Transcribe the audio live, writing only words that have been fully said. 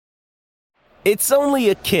It's only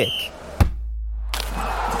a kick,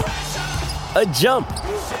 a jump,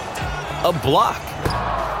 a block.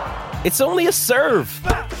 It's only a serve.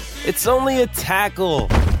 It's only a tackle,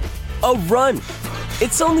 a run.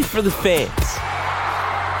 It's only for the fans.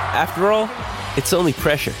 After all, it's only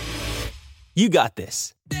pressure. You got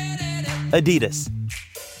this. Adidas.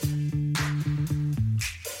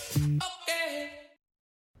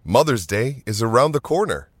 Mother's Day is around the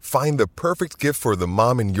corner. Find the perfect gift for the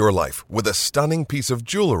mom in your life with a stunning piece of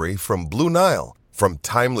jewelry from Blue Nile. From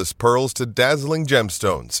timeless pearls to dazzling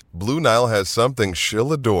gemstones, Blue Nile has something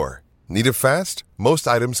she'll adore. Need it fast? Most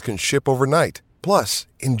items can ship overnight. Plus,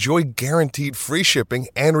 enjoy guaranteed free shipping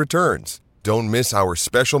and returns. Don't miss our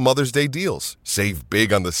special Mother's Day deals. Save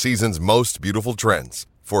big on the season's most beautiful trends.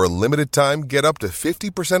 For a limited time, get up to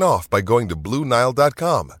 50% off by going to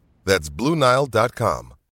BlueNile.com. That's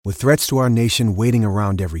BlueNile.com. With threats to our nation waiting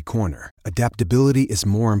around every corner, adaptability is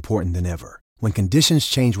more important than ever. When conditions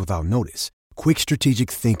change without notice, quick strategic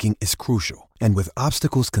thinking is crucial. And with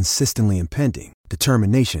obstacles consistently impending,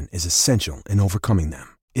 determination is essential in overcoming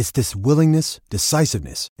them. It's this willingness,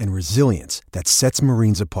 decisiveness, and resilience that sets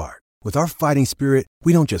Marines apart. With our fighting spirit,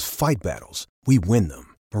 we don't just fight battles, we win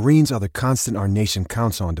them. Marines are the constant our nation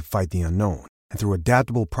counts on to fight the unknown. And through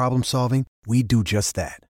adaptable problem solving, we do just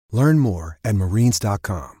that. Learn more at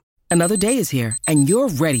marines.com. Another day is here, and you're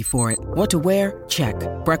ready for it. What to wear? Check.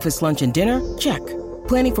 Breakfast, lunch, and dinner? Check.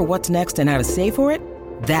 Planning for what's next and how to save for it?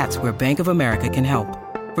 That's where Bank of America can help.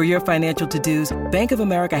 For your financial to-dos, Bank of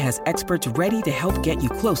America has experts ready to help get you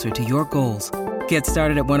closer to your goals. Get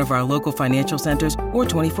started at one of our local financial centers or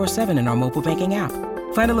 24/7 in our mobile banking app.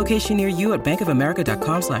 Find a location near you at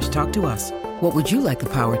bankofamerica.com/talktous. What would you like the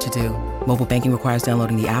power to do? Mobile banking requires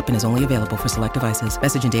downloading the app and is only available for select devices.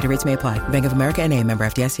 Message and data rates may apply. Bank of America N.A., member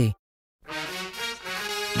FDIC.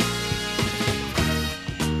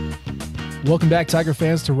 Welcome back, Tiger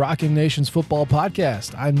fans, to Rocking Nation's football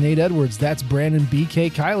podcast. I'm Nate Edwards. That's Brandon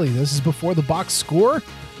BK Kiley. This is Before the Box Score.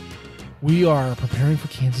 We are preparing for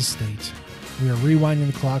Kansas State. We are rewinding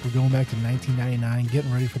the clock. We're going back to 1999,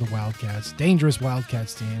 getting ready for the Wildcats. Dangerous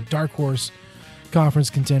Wildcats team. Dark horse conference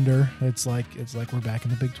contender. It's like we're back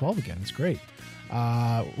in the Big 12 again. It's great.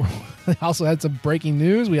 We also had some breaking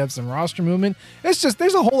news. We have some roster movement. It's just,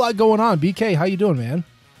 there's a whole lot going on. BK, how you doing, man?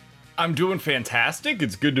 I'm doing fantastic.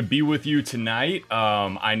 It's good to be with you tonight.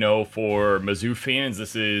 I know for Mizzou fans,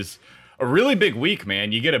 this is a really big week,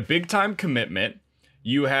 man. You get a big-time commitment.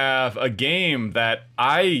 You have a game that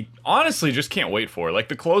I honestly just can't wait for. Like,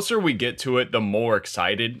 the closer we get to it, the more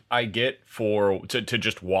excited I get to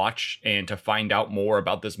just watch and to find out more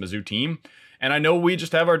about this Mizzou team. And I know we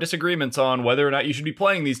just have our disagreements on whether or not you should be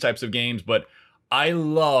playing these types of games, but I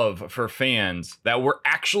love for fans that we're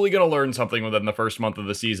actually going to learn something within the first month of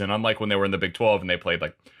the season, unlike when they were in the Big 12 and they played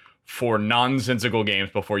like 4 nonsensical games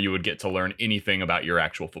before you would get to learn anything about your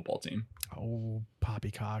actual football team. Oh,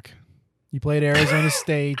 poppycock. You played Arizona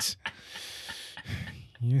State.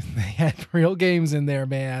 They had real games in there,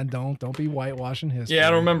 man. Don't be whitewashing history. Yeah,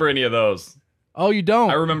 I don't remember any of those. Oh, you don't?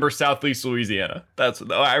 I remember Southeast Louisiana.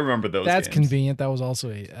 I remember those. That's games. Convenient. That was also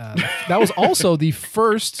the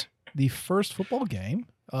first football game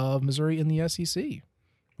of Missouri in the SEC.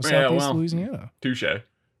 Southeast Louisiana. Touche.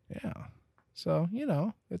 Yeah. So,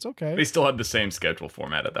 it's okay. They still had the same schedule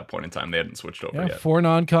format at that point in time. They hadn't switched over yet. 4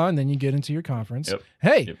 non-con, then you get into your conference. Yep.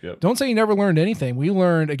 Hey, Don't say you never learned anything. We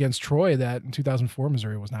learned against Troy that in 2004,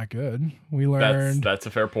 Missouri was not good. We learned... That's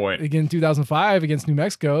a fair point. Again, in 2005, against New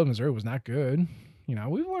Mexico, Missouri was not good.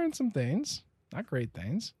 We've learned some things. Not great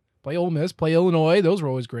things. Play Ole Miss, play Illinois. Those were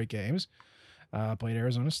always great games. Played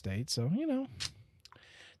Arizona State. So,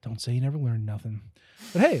 don't say you never learned nothing.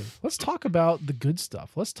 But hey, let's talk about the good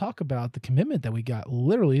stuff. Let's talk about the commitment that we got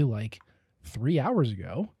literally like 3 hours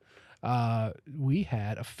ago. We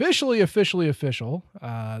had official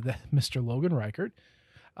that Mr. Logan Reichert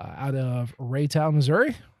out of Raytown,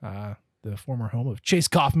 Missouri, the former home of Chase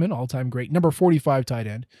Kaufman, all-time great, number 45 tight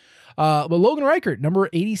end. But Logan Reichert, number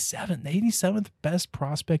 87, the 87th best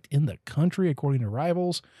prospect in the country, according to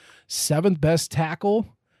Rivals, 7th best tackle,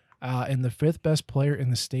 and the 5th best player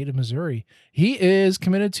in the state of Missouri. He is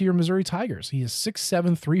committed to your Missouri Tigers. He is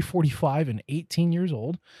 6'7", 345, and 18 years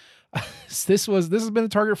old. This has been a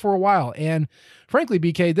target for a while. And frankly,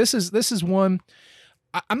 BK, this is one,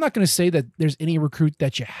 I'm not going to say that there's any recruit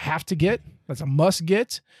that you have to get. That's a must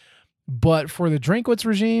get. But for the Drinkwitz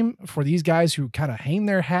regime, for these guys who kind of hang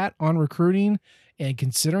their hat on recruiting and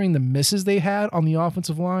considering the misses they had on the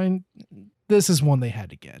offensive line, this is one they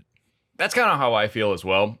had to get. That's kind of how I feel as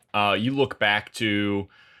well. You look back to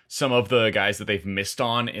some of the guys that they've missed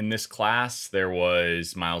on in this class. There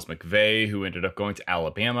was Miles McVay, who ended up going to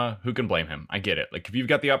Alabama. Who can blame him? I get it. Like, if you've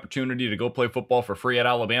got the opportunity to go play football for free at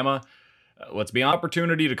Alabama, let's be an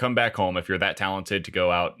opportunity to come back home if you're that talented to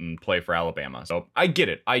go out and play for Alabama. So I get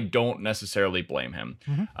it. I don't necessarily blame him.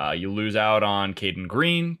 You lose out on Caden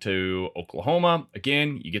Green to Oklahoma.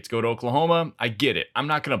 Again, you get to go to Oklahoma. I get it. I'm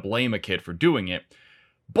not going to blame a kid for doing it.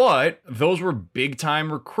 But those were big time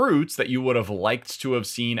recruits that you would have liked to have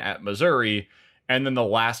seen at Missouri. And then the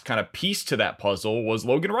last kind of piece to that puzzle was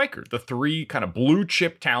Logan Reichert, the 3 kind of blue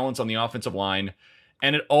chip talents on the offensive line.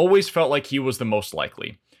 And it always felt like he was the most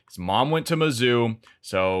likely. His mom went to Mizzou,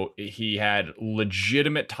 so he had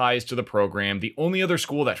legitimate ties to the program. The only other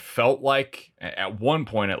school that felt like, at one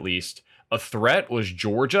point at least, a threat was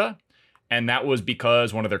Georgia. And that was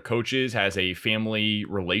because one of their coaches has a family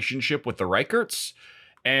relationship with the Reicherts.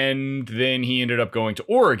 And then he ended up going to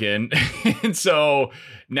Oregon. And so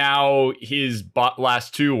now his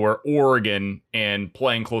last 2 were Oregon and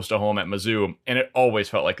playing close to home at Mizzou. And it always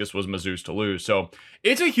felt like this was Mizzou's to lose. So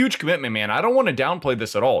it's a huge commitment, man. I don't want to downplay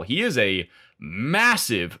this at all. He is a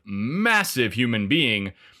massive, massive human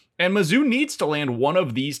being. And Mizzou needs to land one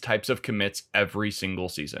of these types of commits every single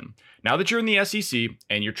season. Now that you're in the SEC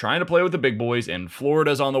and you're trying to play with the big boys, and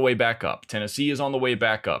Florida's on the way back up, Tennessee is on the way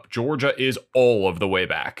back up, Georgia is all of the way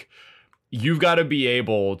back, you've got to be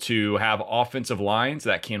able to have offensive lines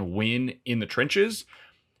that can win in the trenches.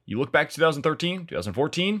 You look back to 2013,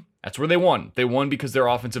 2014, that's where they won. They won because their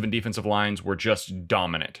offensive and defensive lines were just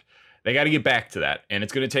dominant. They got to get back to that, and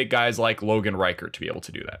it's going to take guys like Logan Reichert to be able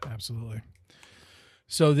to do that. Absolutely.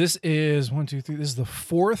 So this is 1, 2, 3. This is the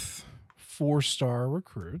 4th 4-star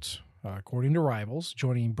recruit, according to Rivals,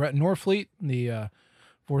 joining Brett Norfleet, the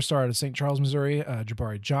 4-star out of St. Charles, Missouri,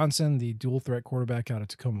 Jabari Johnson, the dual threat quarterback out of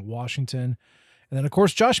Tacoma, Washington, and then, of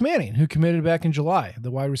course, Josh Manning, who committed back in July,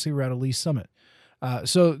 the wide receiver out of Lee Summit.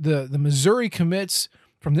 So the Missouri commits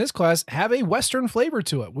from this class have a Western flavor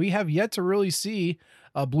to it. We have yet to really see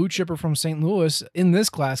a blue chipper from St. Louis in this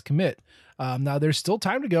class commit. Now there's still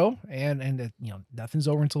time to go, and nothing's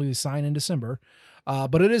over until you sign in December.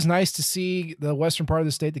 But it is nice to see the western part of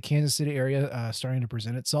the state, the Kansas City area, starting to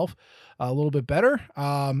present itself a little bit better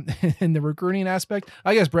in the recruiting aspect.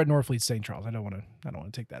 I guess Brett Norfleet's St. Charles. I don't want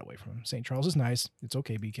to take that away from him. St. Charles is nice. It's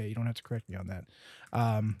okay, BK. You don't have to correct me on that.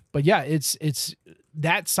 But yeah, it's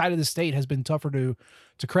that side of the state has been tougher to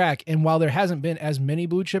crack. And while there hasn't been as many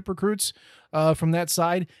blue chip recruits from that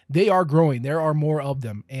side, they are growing. There are more of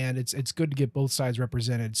them, and it's good to get both sides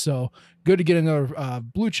represented. So good to get another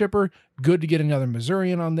blue chipper. Good to get another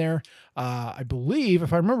Missourian on there. I believe,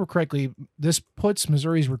 if I remember correctly, this puts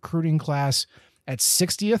Missouri's recruiting class at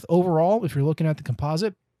 60th overall if you're looking at the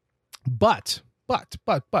composite. But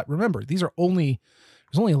remember, there's only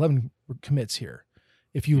 11 commits here.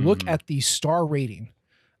 If you look at the star rating,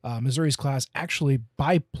 Missouri's class actually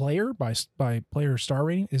by player star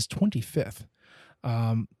rating is 25th.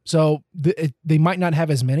 So they might not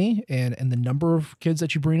have as many, and the number of kids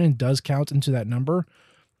that you bring in does count into that number,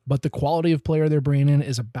 but the quality of player they're bringing in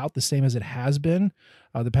is about the same as it has been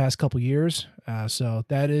the past couple years. So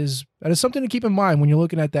that is something to keep in mind when you're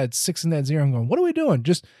looking at that 6 and that 0 and going, what are we doing?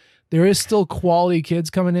 Just there is still quality kids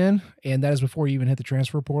coming in, and that is before you even hit the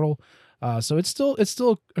transfer portal. So it's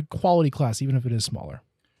still a quality class, even if it is smaller.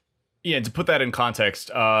 Yeah, to put that in context,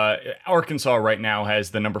 Arkansas right now has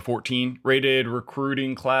the number 14 rated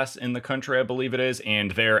recruiting class in the country, I believe it is, and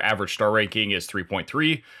their average star ranking is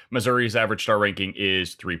 3.3. Missouri's average star ranking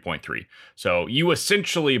is 3.3. So you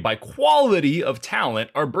essentially, by quality of talent,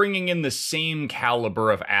 are bringing in the same caliber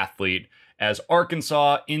of athlete as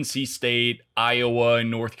Arkansas, NC State, Iowa,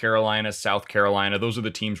 North Carolina, South Carolina. Those are the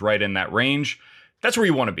teams right in that range. That's where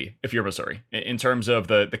you want to be if you're Missouri in terms of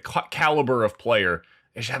the caliber of player.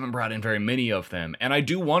 They just haven't brought in very many of them. And I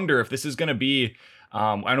do wonder if this is going to be,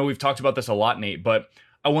 I know we've talked about this a lot, Nate, but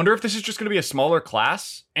I wonder if this is just going to be a smaller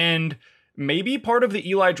class, and maybe part of the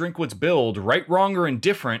Eli Drinkwitz build, right, wrong, or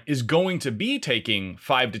indifferent, is going to be taking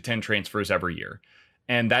 5 to 10 transfers every year.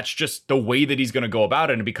 And that's just the way that he's going to go about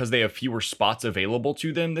it. And because they have fewer spots available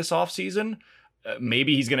to them this offseason,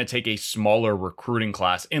 maybe he's going to take a smaller recruiting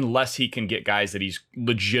class unless he can get guys that he's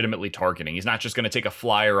legitimately targeting. He's not just going to take a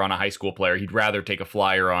flyer on a high school player. He'd rather take a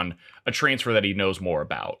flyer on a transfer that he knows more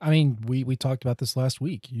about. I mean, we talked about this last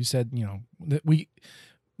week. You said, that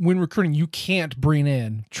when recruiting, you can't bring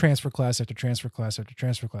in transfer class after transfer class after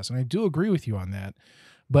transfer class. And I do agree with you on that.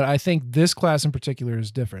 But I think this class in particular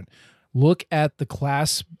is different. Look at the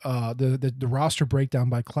class, the roster breakdown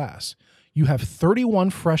by class. You have 31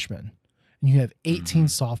 freshmen. And you have 18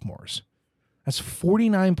 sophomores. That's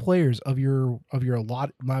 49 players of your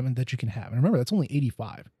allotment that you can have. And remember, that's only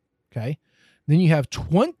 85. Okay. Then you have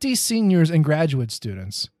 20 seniors and graduate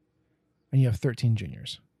students, and you have 13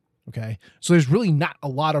 juniors. Okay. So there's really not a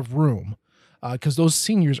lot of room because those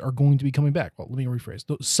seniors are going to be coming back. Well, let me rephrase.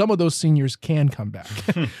 Some of those seniors can come back.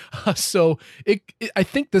 So I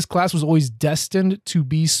think this class was always destined to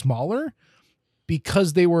be smaller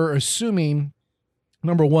because they were assuming,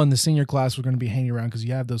 number one, the senior class was going to be hanging around because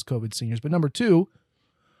you have those COVID seniors. But number two,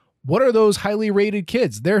 what are those highly rated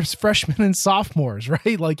kids? They're freshmen and sophomores,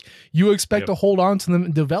 right? Like you expect to hold on to them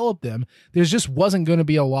and develop them. There just wasn't going to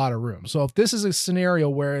be a lot of room. So if this is a scenario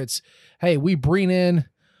where it's, hey, we bring in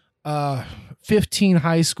 15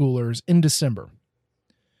 high schoolers in December,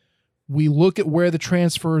 we look at where the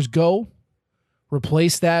transfers go,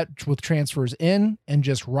 replace that with transfers in, and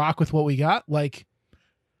just rock with what we got. Like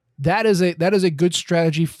that is a good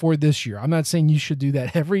strategy for this year. I'm not saying you should do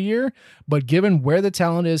that every year, but given where the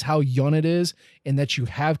talent is, how young it is, and that you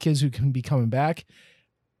have kids who can be coming back,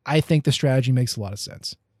 I think the strategy makes a lot of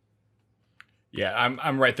sense. Yeah,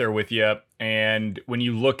 I'm right there with you. And when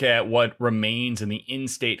you look at what remains in the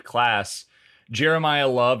in-state class, Jeremiah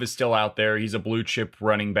Love is still out there. He's a blue chip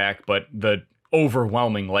running back, but the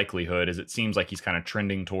overwhelming likelihood is it seems like he's kind of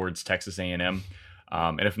trending towards Texas A&M.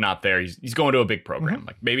 And if not there, he's going to a big program. Mm-hmm.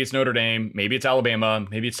 Like maybe it's Notre Dame, maybe it's Alabama,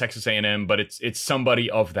 maybe it's Texas A&M, but it's somebody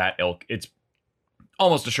of that ilk. It's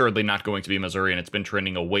almost assuredly not going to be Missouri, and it's been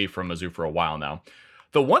trending away from Mizzou for a while now.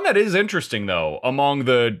 The one that is interesting, though, among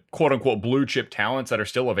the quote-unquote blue chip talents that are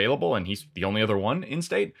still available, and he's the only other one in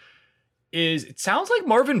state, is it sounds like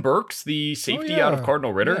Marvin Burks, the safety out of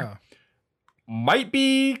Cardinal Ritter, might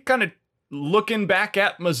be kind of looking back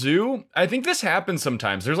at Mizzou. I think this happens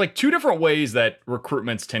sometimes. There's like two different ways that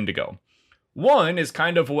recruitments tend to go. One is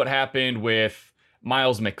kind of what happened with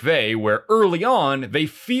Miles McVay, where early on, they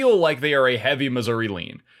feel like they are a heavy Missouri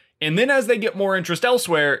lean. And then as they get more interest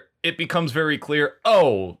elsewhere, it becomes very clear,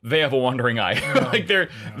 oh, they have a wandering eye. Like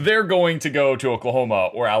they're going to go to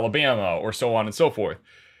Oklahoma or Alabama or so on and so forth.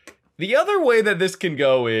 The other way that this can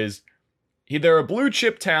go is they're a blue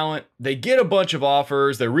chip talent. They get a bunch of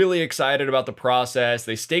offers. They're really excited about the process.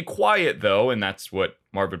 They stay quiet, though, and that's what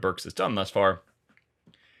Marvin Burks has done thus far.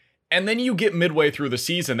 And then you get midway through the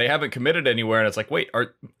season, they haven't committed anywhere, and it's like, wait,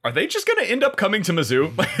 are they just going to end up coming to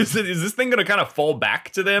Mizzou? Is this thing going to kind of fall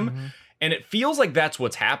back to them? Mm-hmm. And it feels like that's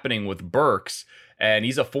what's happening with Burks, and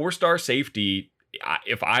he's a 4-star safety.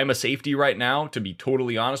 If I'm a safety right now, to be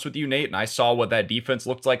totally honest with you, Nate, and I saw what that defense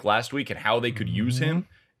looked like last week and how they could use him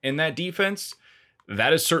in that defense,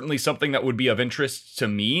 that is certainly something that would be of interest to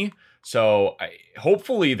me. So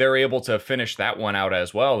hopefully they're able to finish that one out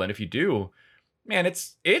as well. And if you do, man,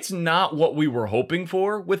 it's not what we were hoping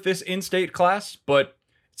for with this in-state class, but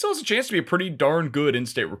it still has a chance to be a pretty darn good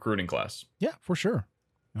in-state recruiting class. Yeah, for sure.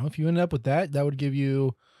 Now, if you end up with that would give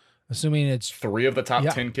you, assuming it's 3 of the top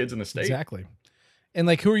 10 kids in the state. Exactly. And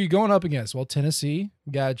like, who are you going up against? Well, Tennessee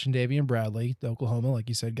got Chendavian Bradley. Oklahoma, like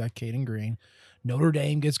you said, got Caden Green. Notre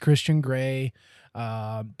Dame gets Christian Gray.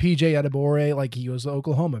 PJ Adebore, like he goes to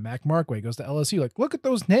Oklahoma. Mac Markway goes to LSU. Like, look at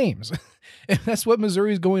those names. And that's what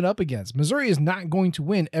Missouri is going up against. Missouri is not going to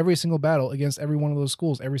win every single battle against every one of those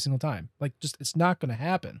schools every single time. Like, just it's not going to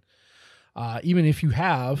happen. Even if you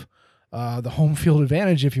have the home field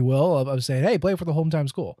advantage, if you will, of saying, hey, play for the hometown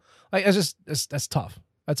school. Like, that's tough.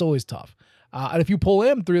 That's always tough. And if you pull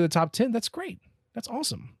in 3 of the top 10, that's great. That's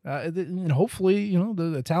awesome. And hopefully,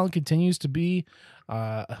 the talent continues to be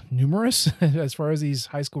numerous as far as these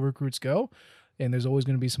high school recruits go. And there's always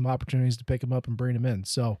going to be some opportunities to pick them up and bring them in.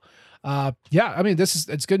 So, yeah, I mean,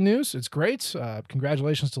 it's good news. It's great.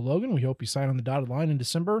 Congratulations to Logan. We hope he signed on the dotted line in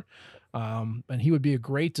December. And he would be a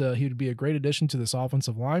great addition to this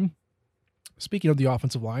offensive line. Speaking of the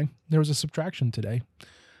offensive line, there was a subtraction today.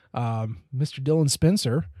 Mr. Dylan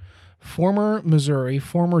Spencer, former Missouri,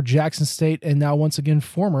 former Jackson State, and now once again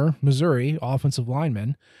former Missouri offensive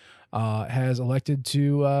lineman, has elected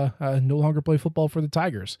to no longer play football for the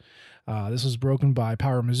Tigers. This was broken by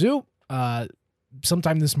Power Mizzou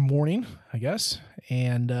sometime this morning, I guess.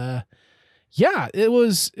 And yeah, it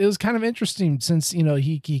was kind of interesting since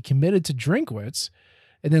he committed to Drinkwitz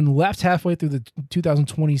and then left halfway through the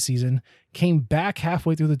 2020 season, came back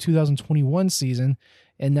halfway through the 2021 season,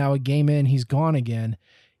 and now a game in, he's gone again.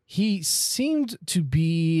 He seemed to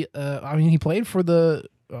be, he played for the,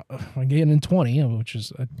 again in 20, which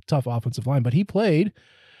is a tough offensive line, but he played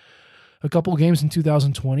a couple of games in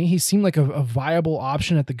 2020. He seemed like a viable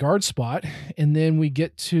option at the guard spot. And then we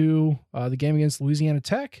get to the game against Louisiana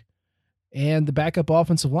Tech, and the backup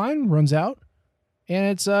offensive line runs out,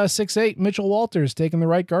 and it's 6'8" Mitchell Walters taking the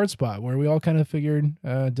right guard spot, where we all kind of figured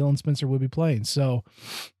Dylan Spencer would be playing. So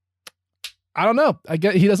I don't know. I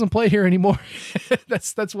get he doesn't play here anymore.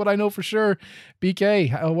 That's what I know for sure.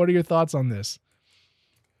 BK, what are your thoughts on this?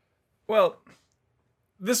 Well,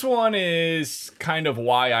 this one is kind of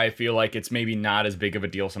why I feel like it's maybe not as big of a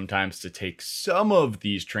deal sometimes to take some of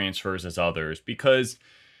these transfers as others, because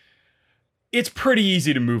it's pretty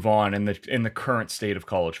easy to move on in the current state of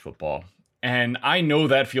college football. And I know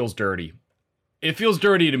that feels dirty. It feels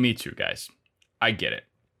dirty to me too, guys. I get it.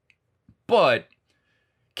 But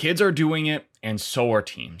kids are doing it, and so are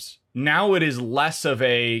teams. Now it is less of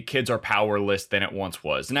a kids are powerless than it once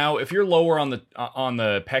was. Now, if you're lower on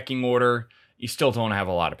the pecking order, you still don't have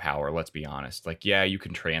a lot of power, let's be honest. Like, yeah, you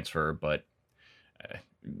can transfer, but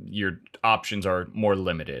your options are more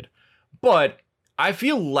limited. But I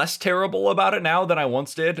feel less terrible about it now than I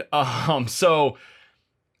once did. So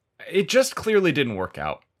it just clearly didn't work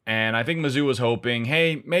out. And I think Mizzou was hoping,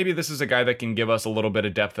 hey, maybe this is a guy that can give us a little bit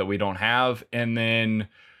of depth that we don't have. And then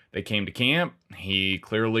they came to camp. He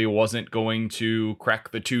clearly wasn't going to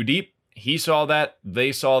crack the 2 deep. He saw that.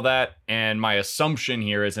 They saw that. And my assumption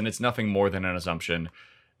here is, and it's nothing more than an assumption,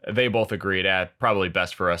 they both agreed at probably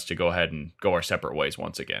best for us to go ahead and go our separate ways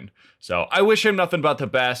once again. So I wish him nothing but the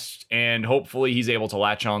best, and hopefully he's able to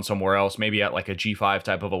latch on somewhere else, maybe at like a G5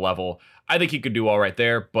 type of a level. I think he could do all right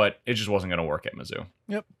there, but it just wasn't going to work at Mizzou.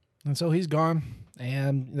 Yep. And so he's gone,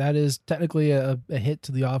 and that is technically a hit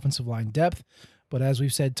to the offensive line depth. But as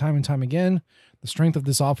we've said time and time again, the strength of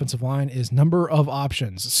this offensive line is number of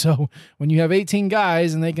options. So when you have 18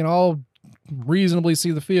 guys and they can all reasonably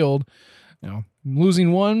see the field,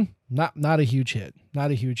 losing one, not a huge hit.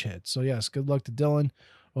 Not a huge hit. So yes, good luck to Dylan.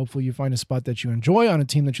 Hopefully you find a spot that you enjoy on a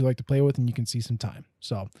team that you like to play with and you can see some time.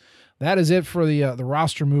 So that is it for the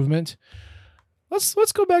roster movement.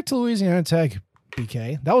 Let's go back to Louisiana Tech,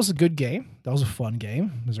 BK. That was a good game. That was a fun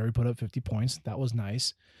game. Missouri put up 50 points. That was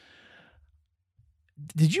nice.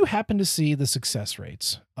 Did you happen to see the success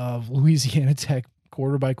rates of Louisiana Tech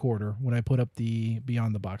quarter by quarter when I put up the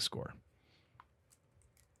Beyond the Box score?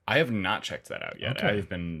 I have not checked that out yet. Okay. I've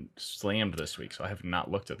been slammed this week, so I have not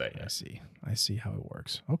looked at that yet. I see how it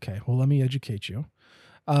works. Okay, well, let me educate you.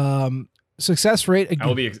 Success rate. Again, I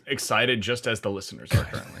will be excited just as the listeners are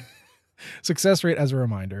currently. Success rate, as a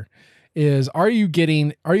reminder, is are you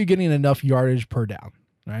getting enough yardage per down?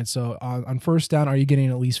 All right. So on first down, are you getting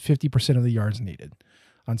at least 50% of the yards needed?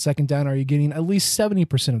 On second down, are you getting at least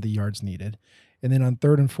 70% of the yards needed? And then on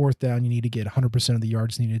third and fourth down, you need to get 100% of the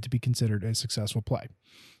yards needed to be considered a successful play.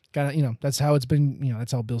 Kind of, that's how it's been,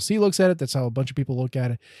 that's how Bill C looks at it. That's how a bunch of people look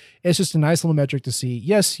at it. It's just a nice little metric to see.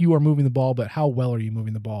 Yes, you are moving the ball, but how well are you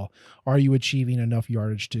moving the ball? Are you achieving enough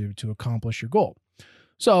yardage to accomplish your goal?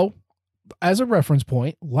 So as a reference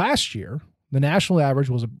point, last year, the national average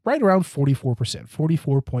was right around 44%,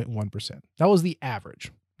 44.1%. That was the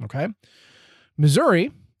average. Okay.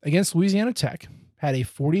 Missouri against Louisiana Tech had a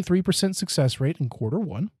 43% success rate in quarter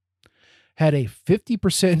one, had a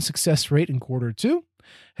 50% success rate in quarter two,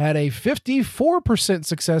 had a 54%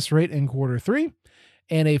 success rate in quarter three,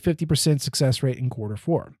 and a 50% success rate in quarter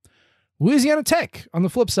four. Louisiana Tech, on the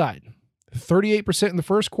flip side, 38% in the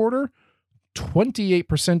first quarter,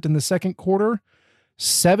 28% in the second quarter,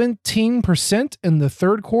 17% in the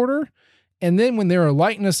third quarter, and then when they were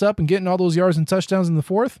lighting us up and getting all those yards and touchdowns in the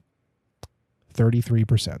fourth,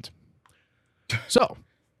 33%. So,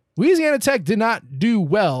 Louisiana Tech did not do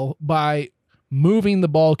well by moving the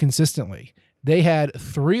ball consistently. They had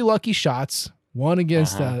 3 lucky shots, one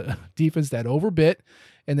against a defense that overbit,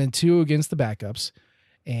 and then 2 against the backups,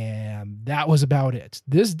 and that was about it.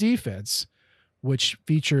 This defense, which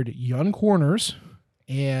featured young corners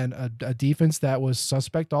and a defense that was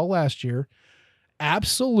suspect all last year,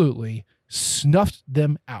 absolutely snuffed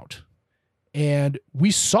them out. And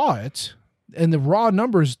we saw it, and the raw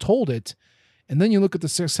numbers told it. And then you look at the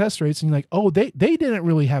success rates and you're like, oh, they didn't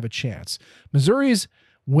really have a chance. Missouri's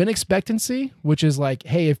win expectancy, which is like,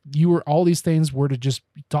 hey, if you were all these things were to just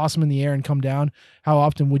toss them in the air and come down, how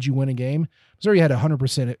often would you win a game? Missouri had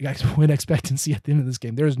 100% win expectancy at the end of this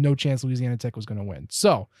game. There was no chance Louisiana Tech was going to win.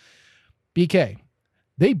 So, BK,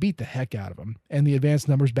 they beat the heck out of them, and the advanced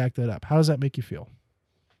numbers back that up. How does that make you feel?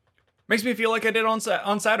 Makes me feel like I did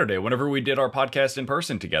on Saturday whenever we did our podcast in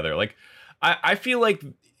person together. Like, I feel like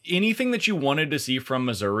anything that you wanted to see from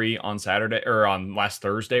Missouri on Saturday, or on last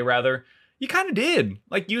Thursday rather, you kind of did.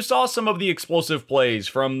 Like, you saw some of the explosive plays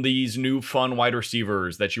from these new fun wide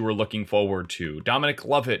receivers that you were looking forward to. Dominic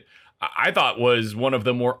Lovett, I thought, was one of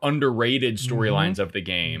the more underrated storylines of the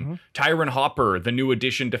game. Tyron Hopper, the new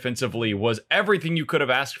addition defensively, was everything you could have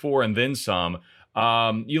asked for and then some.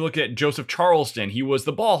 You look at Joseph Charleston. He was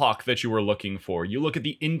the ball hawk that you were looking for. You look at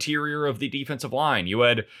the interior of the defensive line. You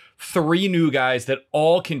had 3 new guys that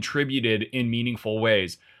all contributed in meaningful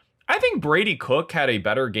ways. I think Brady Cook had a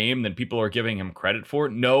better game than people are giving him credit for.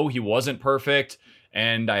 No, he wasn't perfect.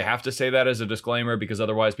 And I have to say that as a disclaimer because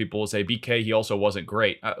otherwise people will say, BK, he also wasn't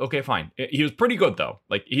great. Okay, fine. He was pretty good, though.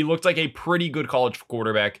 Like, he looked like a pretty good college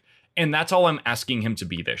quarterback. And that's all I'm asking him to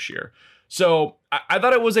be this year. So I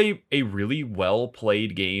thought it was a really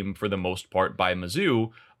well-played game for the most part by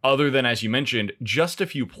Mizzou, other than, as you mentioned, just a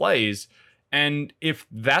few plays. And if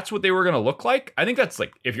that's what they were going to look like, I think that's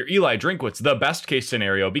like, if you're Eli Drinkwitz, the best case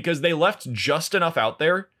scenario, because they left just enough out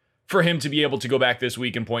there for him to be able to go back this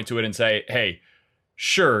week and point to it and say, hey,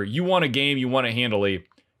 sure, you won a game, you won it handily.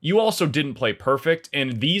 You also didn't play perfect,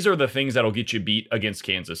 and these are the things that'll get you beat against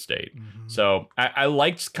Kansas State. Mm-hmm. So I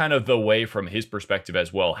liked kind of the way from his perspective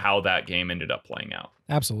as well, how that game ended up playing out.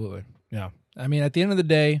 Absolutely. Yeah. I mean, at the end of the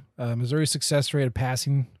day, Missouri's success rate of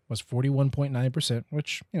passing was 41.9%,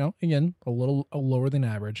 which, again, a little lower than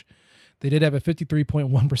average. They did have a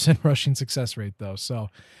 53.1% rushing success rate, though. So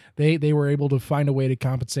they were able to find a way to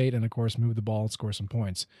compensate and, of course, move the ball and score some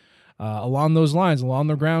points. Along those lines, along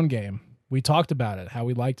their ground game, we talked about it, how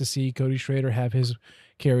we'd like to see Cody Schrader have his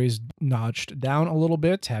carries notched down a little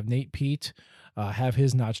bit, have Nate Peat have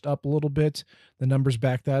his notched up a little bit. The numbers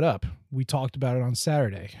back that up. We talked about it on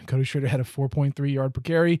Saturday. Cody Schrader had a 4.3 yard per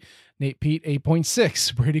carry, Nate Peat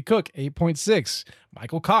 8.6, Brady Cook 8.6,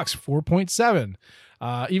 Michael Cox 4.7.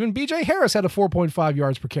 Even BJ Harris had a 4.5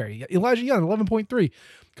 yards per carry. Elijah Young 11.3.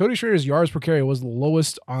 Cody Schrader's yards per carry was the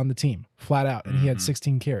lowest on the team, flat out, and he had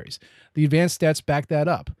 16 carries. The advanced stats back that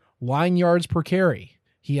up. Line yards per carry,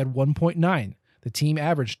 he had 1.9. The team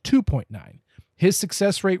averaged 2.9. His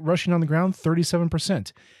success rate rushing on the ground,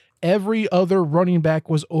 37%. Every other running back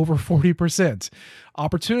was over 40%.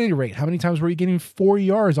 Opportunity rate, how many times were you getting 4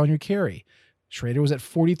 yards on your carry? Schrader was at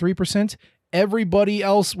 43%. Everybody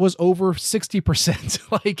else was over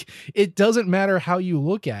 60%. Like, it doesn't matter how you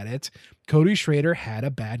look at it. Cody Schrader had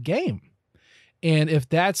a bad game. And if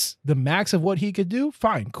that's the max of what he could do,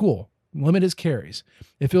 fine, cool. Limit his carries.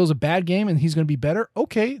 If it was a bad game and he's going to be better,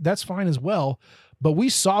 okay, that's fine as well. But we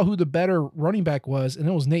saw who the better running back was, and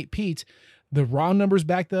it was Nate Peat. The raw numbers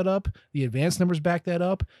back that up. The advanced numbers back that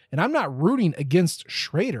up. And I'm not rooting against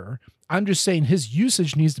Schrader. I'm just saying his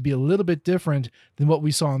usage needs to be a little bit different than what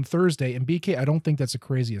we saw on Thursday. And BK, I don't think that's a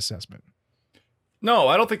crazy assessment. No,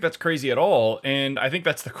 I don't think that's crazy at all. And I think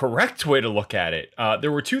that's the correct way to look at it.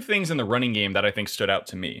 There were 2 things in the running game that I think stood out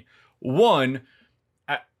to me. One,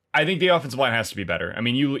 I think the offensive line has to be better. I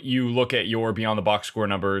mean, you look at your beyond the box score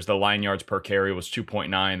numbers, the line yards per carry was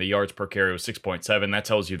 2.9, the yards per carry was 6.7. That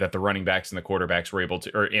tells you that the running backs and the quarterbacks were able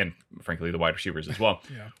to, and frankly, the wide receivers as well,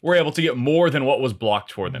 were able to get more than what was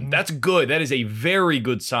blocked for them. That's good. That is a very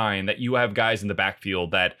good sign that you have guys in the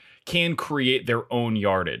backfield that can create their own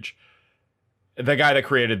yardage. The guy that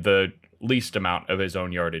created the least amount of his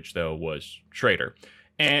own yardage, though, was Schrader.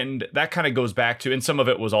 And that kind of goes back to, and some of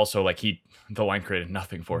it was also like the line created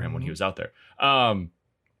nothing for him when he was out there.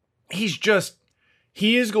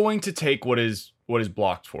 He is going to take what is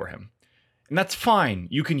blocked for him. And that's fine.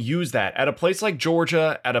 You can use that at a place like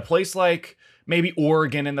Georgia, at a place like maybe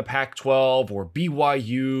Oregon in the Pac-12 or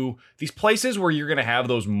BYU, these places where you're going to have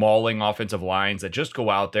those mauling offensive lines that just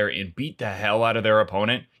go out there and beat the hell out of their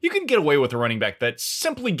opponent. You can get away with a running back that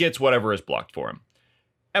simply gets whatever is blocked for him.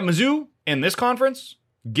 At Mizzou, in this conference,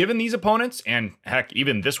 given these opponents, and heck,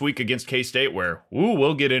 even this week against K-State, where,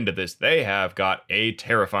 we'll get into this, they have got a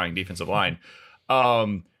terrifying defensive line.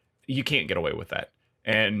 You can't get away with that.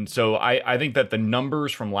 And so I think that the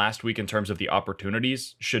numbers from last week in terms of the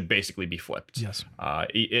opportunities should basically be flipped. Yes.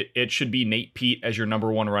 It should be Nate Peat as your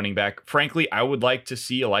number 1 running back. Frankly, I would like to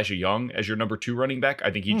see Elijah Young as your number 2 running back.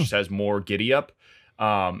 I think he just has more giddy up.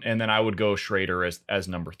 And then I would go Schrader as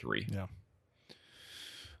number 3. Yeah.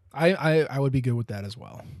 I would be good with that as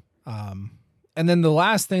well. And then the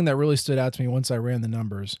last thing that really stood out to me once I ran the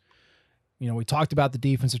numbers, we talked about the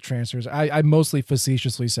defensive transfers. I mostly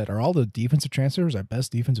facetiously said, are all the defensive transfers our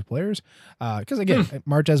best defensive players? Because again,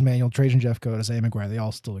 Martez Manuel, Trajan Jeffcoat, Isaiah McGuire, they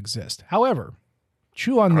all still exist. However,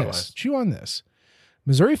 chew on this.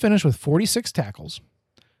 Missouri finished with 46 tackles,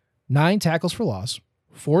 9 tackles for loss,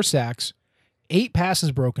 4 sacks, 8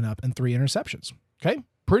 passes broken up, and 3 interceptions. Okay,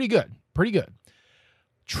 pretty good.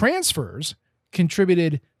 Transfers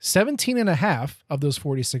contributed 17.5 of those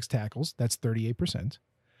 46 tackles. That's 38%.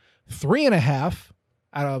 3.5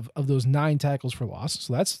 out of those 9 tackles for loss.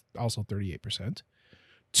 So that's also 38%.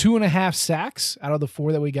 2.5 sacks out of the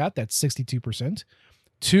 4 that we got. That's 62%.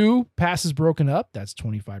 2 passes broken up, that's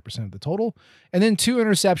 25% of the total, and then 2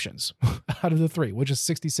 interceptions out of the 3, which is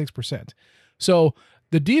 66%. So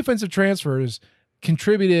the defensive transfers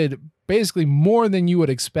contributed basically more than you would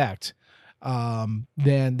expect,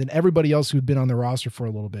 than everybody else who'd been on the roster for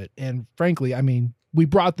a little bit. And frankly, I mean, we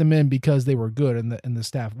brought them in because they were good and the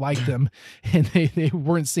staff liked them, and they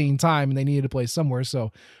weren't seeing time and they needed to play somewhere.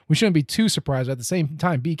 So we shouldn't be too surprised. At the same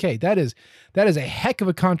time, BK, that is a heck of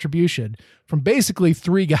a contribution from basically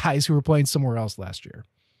 3 guys who were playing somewhere else last year.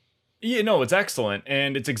 Yeah, no, it's excellent.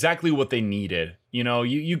 And it's exactly what they needed. You know,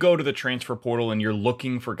 you go to the transfer portal and you're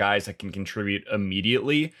looking for guys that can contribute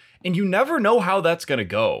immediately, and you never know how that's going to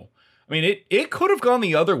go. I mean, it could have gone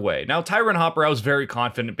the other way. Now, Tyron Hopper, I was very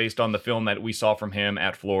confident based on the film that we saw from him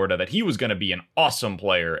at Florida that he was going to be an awesome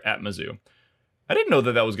player at Mizzou. I didn't know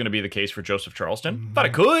that was going to be the case for Joseph Charleston. Thought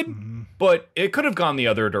it could, but it could have gone the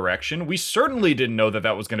other direction. We certainly didn't know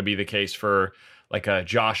that was going to be the case for like a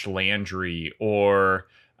Josh Landry, or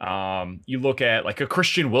you look at like a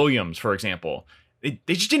Christian Williams, for example. They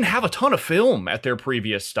just didn't have a ton of film at their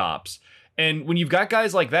previous stops. And when you've got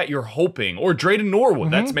guys like that, you're hoping, or Drayden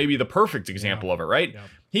Norwood, that's maybe the perfect example of it, right? Yeah.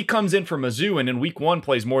 He comes in for Mizzou and in week 1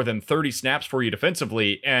 plays more than 30 snaps for you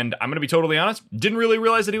defensively. And I'm going to be totally honest, didn't really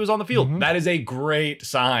realize that he was on the field. That is a great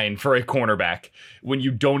sign for a cornerback when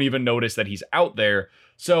you don't even notice that he's out there.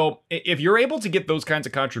 So if you're able to get those kinds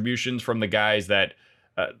of contributions from the guys that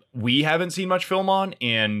we haven't seen much film on,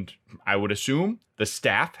 and I would assume the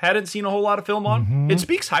staff hadn't seen a whole lot of film on, it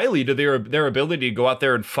speaks highly to their ability to go out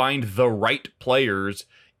there and find the right players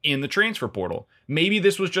in the transfer portal. Maybe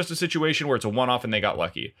this was just a situation where it's a one-off and they got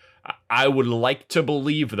lucky. I would like to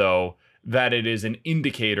believe, though, that it is an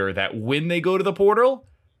indicator that when they go to the portal,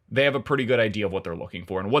 they have a pretty good idea of what they're looking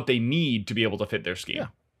for and what they need to be able to fit their scheme. Yeah.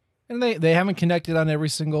 And they haven't connected on every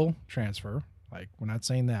single transfer. Like, we're not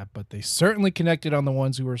saying that, but they certainly connected on the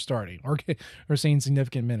ones who were starting or seeing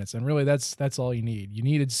significant minutes. And really, that's all you need. You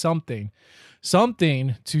needed something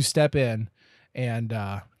to step in and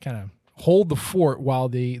kind of hold the fort while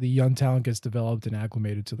the young talent gets developed and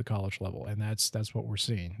acclimated to the college level. And that's what we're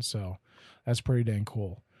seeing. So that's pretty dang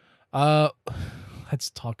cool.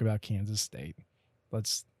 Let's talk about Kansas State.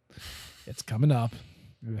 It's coming up.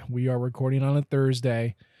 We are recording on a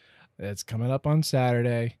Thursday. It's coming up on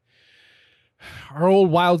Saturday. Our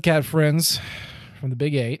old Wildcat friends from the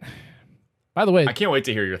Big 8. By the way, I can't wait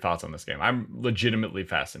to hear your thoughts on this game. I'm legitimately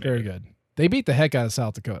fascinated. Very good. They beat the heck out of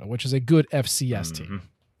South Dakota, which is a good FCS team.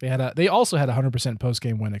 They also had 100%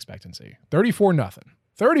 post-game win expectancy. 34-0.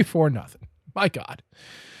 34-0. My God.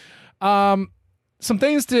 Some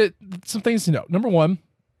things to note. Number one,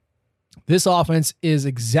 this offense is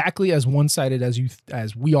exactly as one-sided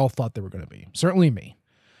as we all thought they were going to be. Certainly me.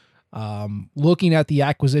 Looking at the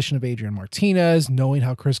acquisition of Adrian Martinez, knowing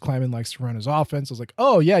how Chris Kleiman likes to run his offense, I was like,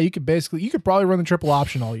 oh yeah, you could probably run the triple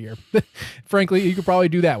option all year. Frankly, you could probably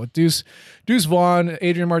do that with Deuce Vaughn,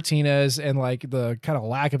 Adrian Martinez, and like the kind of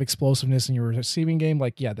lack of explosiveness in your receiving game.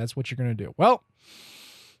 Like, yeah, that's what you're going to do. Well,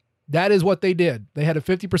 that is what they did. They had a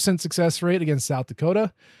 50% success rate against South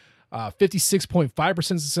Dakota, 56.5%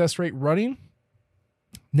 success rate running.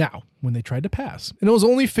 Now, when they tried to pass, and it was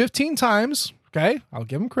only 15 times, okay, I'll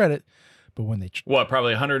give them credit. But when they...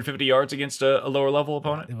 probably 150 yards against a lower level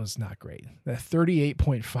opponent? It was not great. That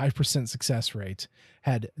 38.5% success rate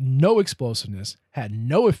had no explosiveness, had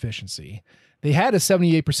no efficiency. They had a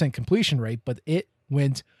 78% completion rate, but it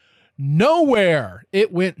went nowhere.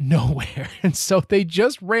 It went nowhere. And so they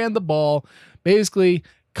just ran the ball basically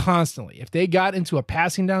constantly. If they got into a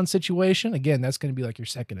passing down situation, again, that's going to be like your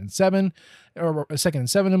 2nd and 7 or a 2nd and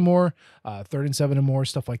 7 and more, 3rd and 7 and more,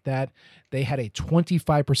 stuff like that. They had a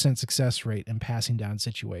 25% success rate in passing down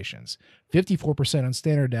situations, 54% on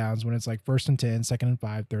standard downs when it's like 1st and 10, 2nd and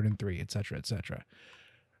 5, 3rd and 3, et cetera, et cetera.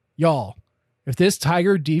 Y'all, if this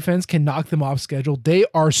Tiger defense can knock them off schedule, they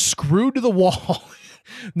are screwed to the wall.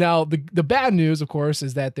 Now, the bad news, of course,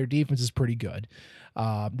 is that their defense is pretty good.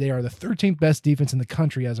 They are the 13th best defense in the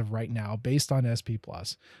country as of right now, based on SP+.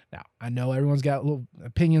 Now, I know everyone's got little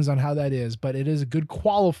opinions on how that is, but it is a good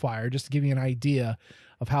qualifier just to give you an idea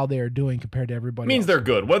of how they are doing compared to everybody means else. They're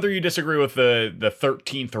good. Whether you disagree with the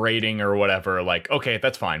 13th rating or whatever, like, okay,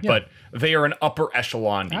 that's fine. Yeah. But they are an upper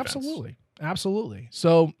echelon defense. Absolutely.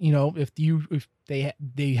 So, you know, if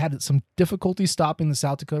they had some difficulty stopping the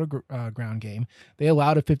South Dakota ground game, they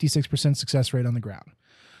allowed a 56% success rate on the ground.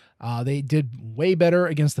 They did way better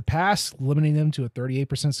against the pass, limiting them to a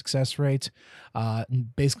 38% success rate.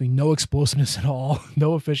 Basically no explosiveness at all,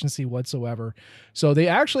 no efficiency whatsoever. So they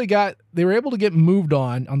were able to get moved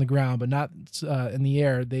on the ground, but not in the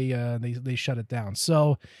air. They shut it down.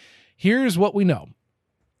 So here's what we know.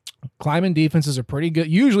 Kleiman defenses are pretty good,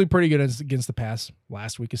 usually pretty good against the pass,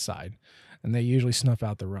 last week aside, and they usually snuff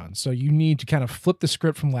out the run. So you need to kind of flip the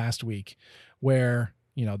script from last week where,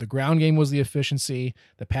 the ground game was the efficiency,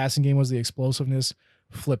 the passing game was the explosiveness.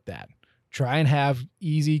 Flip that. Try and have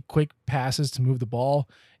easy, quick passes to move the ball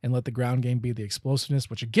and let the ground game be the explosiveness,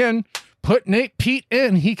 which again, put Nate Pete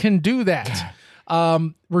in. He can do that.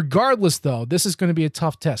 Regardless, though, this is going to be a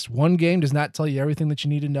tough test. One game does not tell you everything that you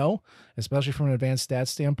need to know, especially from an advanced stats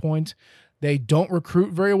standpoint. They don't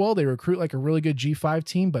recruit very well. They recruit like a really good G5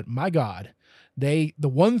 team, but my God, the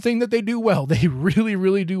one thing that they do well, they really,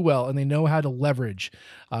 really do well, and they know how to leverage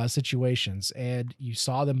situations. And you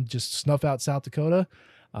saw them just snuff out South Dakota.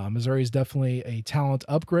 Missouri is definitely a talent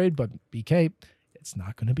upgrade, but BK, it's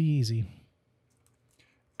not going to be easy.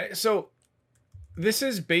 So this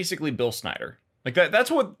is basically Bill Snyder. Like that's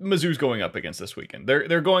what Mizzou's going up against this weekend.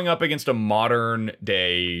 They're going up against a modern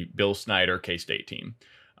day Bill Snyder K-State team.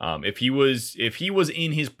 If he was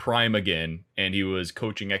in his prime again and he was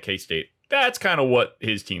coaching at K-State, that's kind of what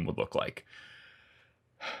his team would look like.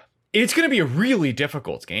 It's going to be a really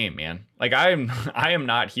difficult game, man. Like I am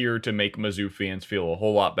not here to make Mizzou fans feel a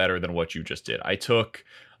whole lot better than what you just did. I took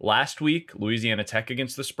last week Louisiana Tech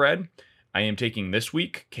against the spread. I am taking this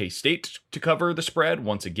week K-State to cover the spread.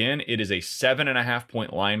 Once again, it is a 7.5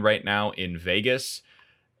 point line right now in Vegas.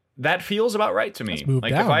 That feels about right to me.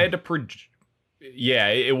 Like down. If I had to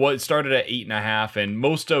it started at 8.5, and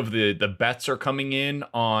most of the bets are coming in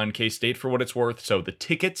on K-State for what it's worth. So the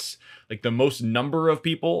tickets, like the most number of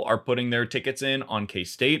people are putting their tickets in on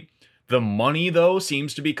K-State. The money, though,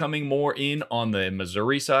 seems to be coming more in on the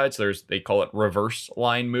Missouri side. So they call it reverse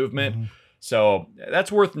line movement. Mm-hmm. So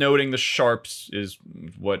that's worth noting. The sharps is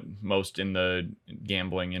what most in the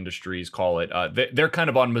gambling industries call it. They're kind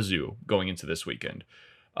of on Mizzou going into this weekend.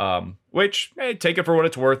 Which, hey, take it for what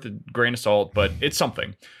it's worth, a grain of salt, but it's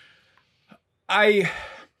something.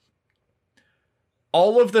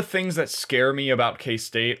 All of the things that scare me about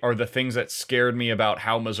K-State are the things that scared me about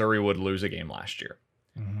how Missouri would lose a game last year.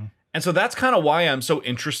 Mm-hmm. And so that's kind of why I'm so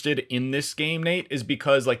interested in this game, Nate, is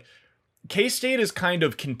because like K-State is kind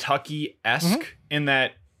of Kentucky-esque in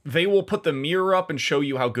that they will put the mirror up and show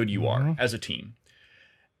you how good you are as a team.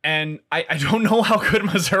 And I don't know how good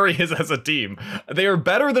Missouri is as a team. They are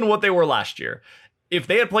better than what they were last year. If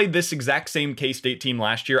they had played this exact same K-State team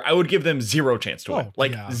last year, I would give them zero chance to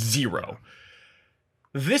win. Zero.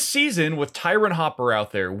 This season, with Tyron Hopper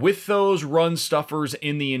out there, with those run stuffers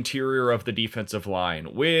in the interior of the defensive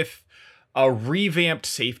line, with a revamped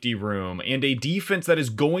safety room, and a defense that is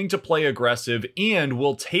going to play aggressive and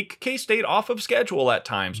will take K-State off of schedule at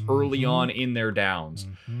times early on in their downs.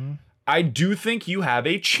 I do think you have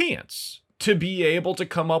a chance to be able to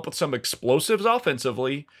come up with some explosives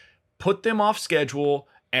offensively, put them off schedule,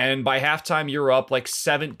 and by halftime you're up like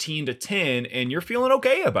 17-10 and you're feeling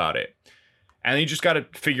okay about it. And you just got to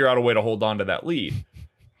figure out a way to hold on to that lead.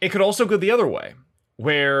 It could also go the other way,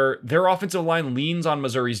 where their offensive line leans on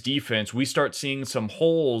Missouri's defense. We start seeing some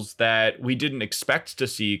holes that we didn't expect to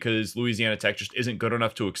see because Louisiana Tech just isn't good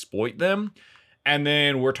enough to exploit them. And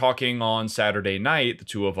then we're talking on Saturday night, the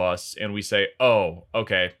two of us, and we say, oh,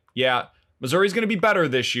 okay, yeah, Missouri's going to be better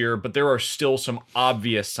this year, but there are still some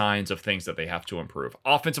obvious signs of things that they have to improve.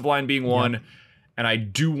 Offensive line being one, and I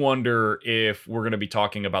do wonder if we're going to be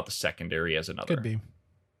talking about the secondary as another.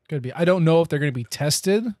 Could be. I don't know if they're going to be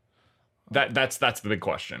tested. That's the big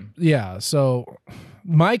question. Yeah, so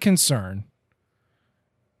my concern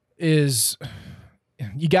is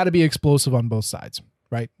you got to be explosive on both sides.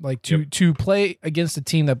 Right? Like to play against a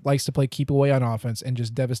team that likes to play keep away on offense and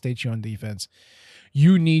just devastate you on defense,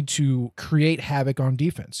 you need to create havoc on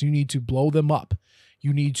defense. You need to blow them up.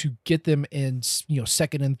 You need to get them in,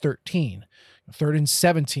 2nd and 13, 3rd and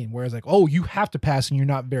 17, whereas like, oh, you have to pass and you're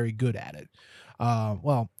not very good at it.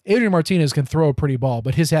 Well, Adrian Martinez can throw a pretty ball,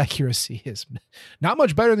 but his accuracy is not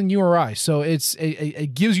much better than you or I. So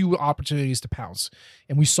it gives you opportunities to pounce.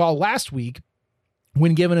 And we saw last week,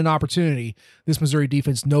 when given an opportunity, this Missouri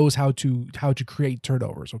defense knows how to create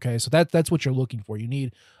turnovers. Okay, so that's what you're looking for. You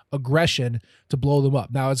need aggression to blow them up.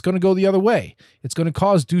 Now it's going to go the other way. It's going to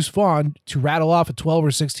cause Deuce Vaughn to rattle off a 12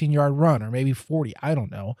 or 16 yard run, or maybe 40. I don't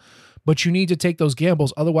know, but you need to take those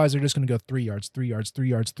gambles. Otherwise, they're just going to go 3 yards, 3 yards, 3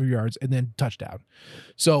 yards, 3 yards, and then touchdown.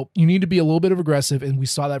 So you need to be a little bit of aggressive, and we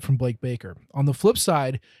saw that from Blake Baker. On the flip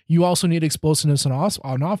side, you also need explosiveness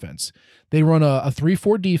on offense. They run a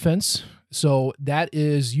 3-4 defense. So that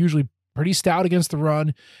is usually pretty stout against the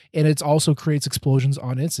run, and it also creates explosions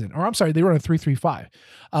on incident. Or I'm sorry, they run a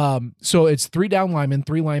 3-3-5. So it's 3 down linemen,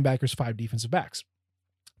 3 linebackers, 5 defensive backs.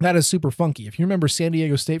 That is super funky. If you remember San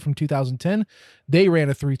Diego State from 2010, they ran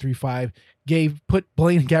a 3-3-5, put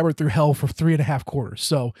Blaine Gabbert through hell for 3.5 quarters.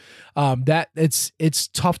 So that it's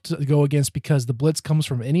tough to go against because the blitz comes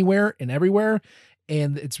from anywhere and everywhere,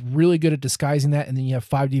 and it's really good at disguising that. And then you have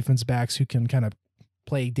 5 defense backs who can kind of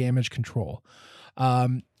play damage control.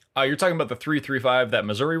 You're talking about the 3-3-5 that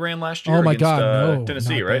Missouri ran last year. Oh my against, God, no,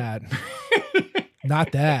 Tennessee, right? That.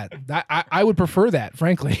 Not that. I would prefer that,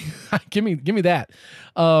 frankly. give me that.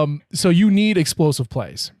 So you need explosive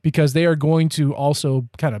plays because they are going to also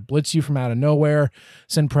kind of blitz you from out of nowhere,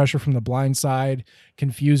 send pressure from the blind side,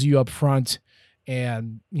 confuse you up front.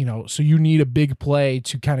 And, so you need a big play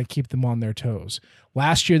to kind of keep them on their toes.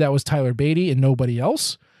 Last year, that was Tyler Beatty and nobody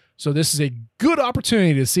else. So this is a good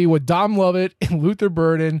opportunity to see what Dom Lovett and Luther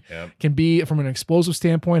Burden can be from an explosive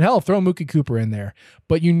standpoint. Hell, throw Mookie Cooper in there.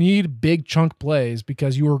 But you need big chunk plays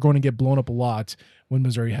because you are going to get blown up a lot when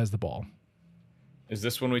Missouri has the ball. Is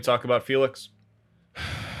this when we talk about Felix?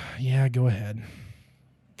 Yeah, go ahead.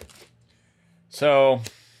 So,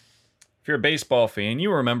 if you're a baseball fan,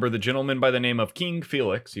 you remember the gentleman by the name of King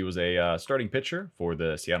Felix. He was a starting pitcher for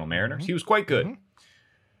the Seattle Mariners. He was quite good.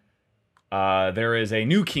 There is a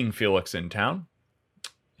new King Felix in town.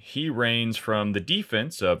 He reigns from the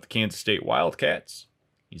defense of the Kansas State Wildcats.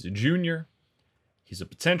 He's a junior. He's a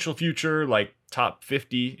potential future, top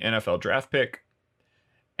 50 NFL draft pick.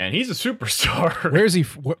 And he's a superstar. Where is he?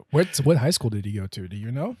 What high school did he go to? Do you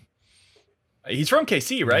know? He's from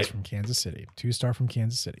KC, right? He's from Kansas City. 2-star from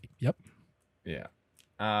Kansas City. Yep. Yeah.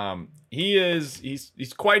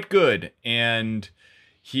 He's quite good, and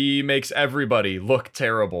he makes everybody look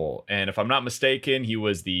terrible. And if I'm not mistaken, he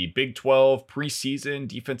was the Big 12 preseason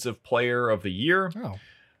defensive player of the year.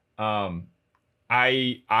 Oh.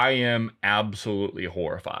 I am absolutely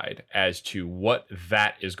horrified as to what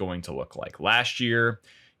that is going to look like. Last year,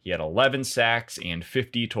 he had 11 sacks and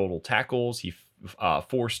 50 total tackles. He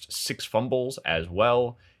forced 6 fumbles as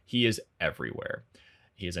well. He is everywhere.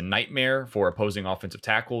 He is a nightmare for opposing offensive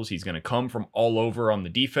tackles. He's going to come from all over on the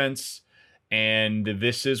defense. And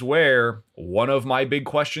this is where one of my big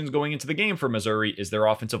questions going into the game for Missouri is their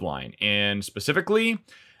offensive line, and specifically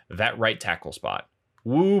that right tackle spot.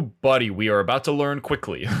 Woo, buddy, we are about to learn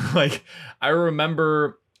quickly. I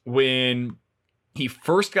remember when he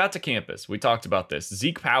first got to campus, we talked about this.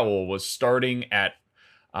 Zeke Powell was starting at,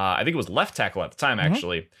 I think it was left tackle at the time,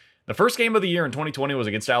 actually. The first game of the year in 2020 was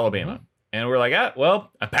against Alabama. And we're like,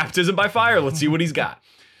 a baptism by fire. Let's see what he's got.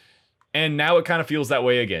 And now it kind of feels that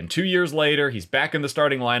way again. 2 years later, he's back in the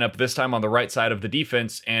starting lineup, this time on the right side of the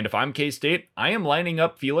defense. And if I'm K-State, I am lining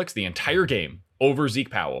up Felix the entire game over Zeke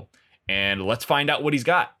Powell. And let's find out what he's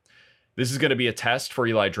got. This is going to be a test for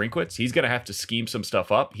Eli Drinkwitz. He's going to have to scheme some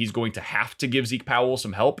stuff up. He's going to have to give Zeke Powell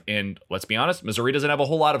some help. And let's be honest, Missouri doesn't have a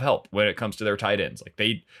whole lot of help when it comes to their tight ends.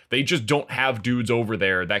 They just don't have dudes over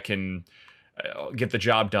there that can get the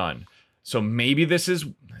job done. So maybe this is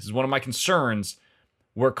one of my concerns,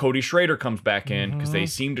 where Cody Schrader comes back in, because they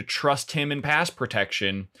seem to trust him in pass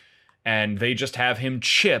protection, and they just have him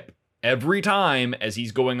chip every time as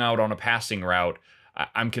he's going out on a passing route.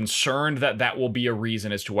 I'm concerned that will be a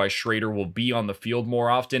reason as to why Schrader will be on the field more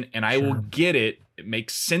often, and I will get it. It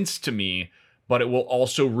makes sense to me, but it will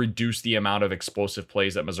also reduce the amount of explosive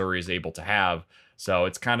plays that Missouri is able to have. So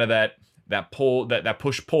it's kind of that pull, that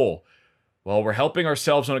push-pull. Well, we're helping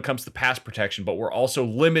ourselves when it comes to pass protection, but we're also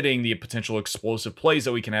limiting the potential explosive plays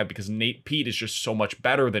that we can have because Nate Pete is just so much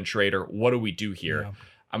better than Schrader. What do we do here? Yeah.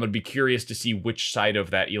 I'm going to be curious to see which side of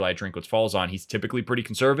that Eli Drinkwitz falls on. He's typically pretty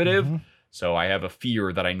conservative, so I have a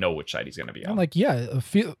fear that I know which side he's going to be on.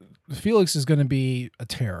 Felix is going to be a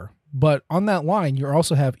terror. But on that line, you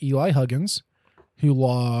also have Eli Huggins, who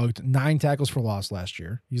logged 9 tackles for loss last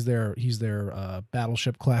year. He's their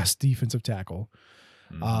battleship class defensive tackle.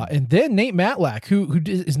 And then Nate Matlack, who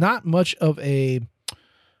is not much of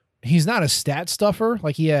he's not a stat stuffer.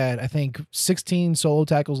 He had, I think, 16 solo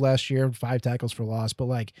tackles last year, 5 tackles for loss,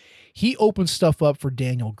 but he opened stuff up for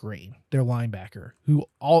Daniel Green, their linebacker, who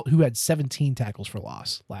had 17 tackles for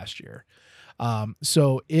loss last year.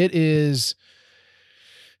 So it is,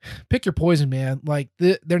 pick your poison, man.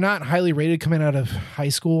 They're not highly rated coming out of high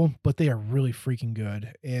school, but they are really freaking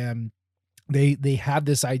good. And They have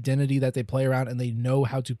this identity that they play around, and they know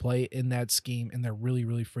how to play in that scheme, and they're really,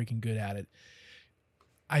 really freaking good at it.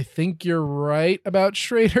 I think you're right about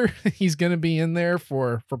Schrader. He's going to be in there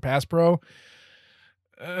for pass pro.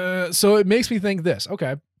 So it makes me think this.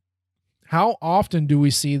 Okay, how often do we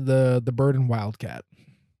see the Burden Wildcat?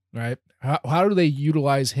 right? How do they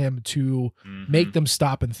utilize him to make them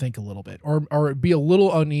stop and think a little bit, or be a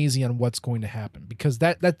little uneasy on what's going to happen? Because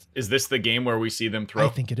that is this the game where we see them throw? I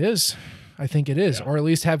think it is. Yeah. Or at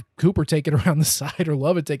least have Cooper take it around the side, or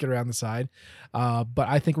Lovett take it around the side. But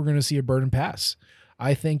I think we're going to see a bird and pass.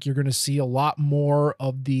 I think you're going to see a lot more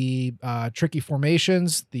of the tricky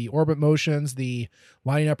formations, the orbit motions, the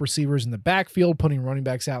lining up receivers in the backfield, putting running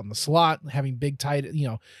backs out in the slot, having big tight,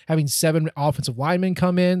 having 7 offensive linemen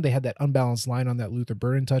come in. They had that unbalanced line on that Luther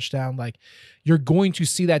Burden touchdown. Like, you're going to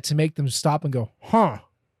see that to make them stop and go,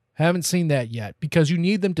 haven't seen that yet, because you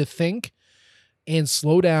need them to think and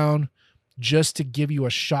slow down just to give you a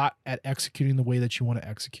shot at executing the way that you want to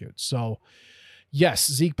execute. So, yes,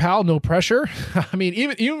 Zeke Powell, no pressure. I mean,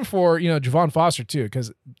 even for, Javon Foster too,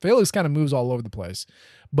 because Felix kind of moves all over the place.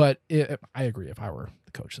 But I agree. If I were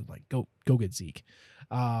the coach, I'd like, go get Zeke.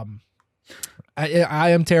 I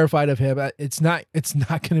am terrified of him. It's not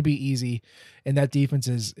going to be easy, and that defense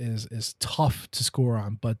is tough to score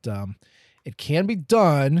on. But it can be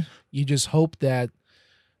done. You just hope that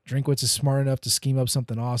Drinkwitz is smart enough to scheme up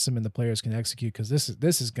something awesome and the players can execute, because this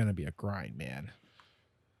is going to be a grind, man.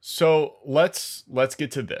 So let's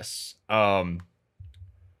get to this.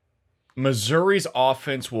 Missouri's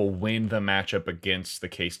offense will win the matchup against the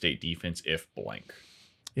K-State defense if blank.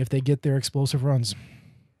 If they get their explosive runs,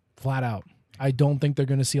 flat out. I don't think they're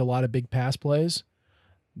going to see a lot of big pass plays.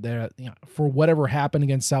 For whatever happened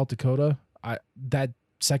against South Dakota, that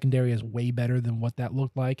secondary is way better than what that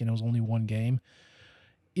looked like, and it was only one game.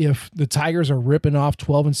 If the Tigers are ripping off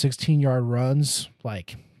 12 and 16-yard runs,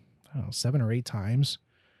 like, I don't know, 7 or 8 times,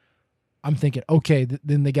 I'm thinking, okay,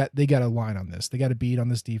 then they got a line on this. They got a beat on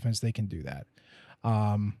this defense. They can do that.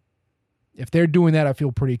 If they're doing that, I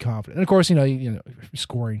feel pretty confident. And of course,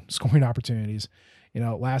 scoring opportunities.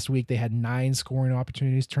 Last week they had 9 scoring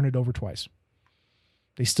opportunities, turned it over twice.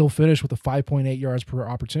 They still finished with a 5.8 yards per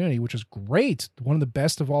opportunity, which is great. One of the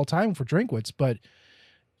best of all time for Drinkwitz, but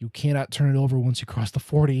you cannot turn it over once you cross the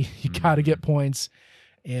 40. You got to get points.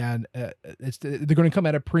 And they're going to come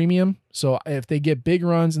at a premium. So if they get big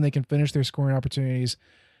runs and they can finish their scoring opportunities,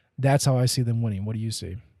 that's how I see them winning. What do you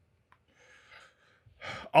see?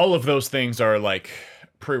 All of those things are like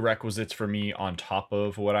prerequisites for me on top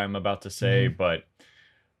of what I'm about to say, but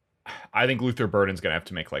I think Luther Burden's going to have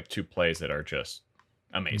to make like 2 plays that are just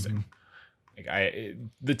amazing.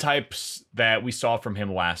 The types that we saw from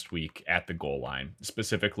him last week at the goal line,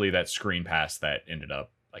 specifically that screen pass that ended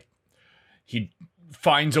up, like, he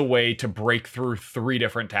finds a way to break through 3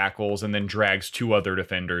 different tackles and then drags 2 other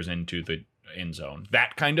defenders into the end zone.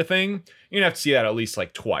 That kind of thing. You're gonna have to see that at least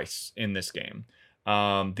like twice in this game.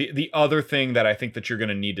 The other thing that I think that you're going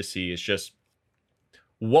to need to see is just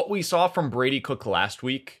what we saw from Brady Cook last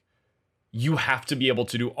week. You have to be able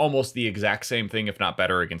to do almost the exact same thing, if not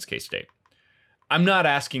better, against K-State. I'm not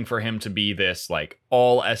asking for him to be this like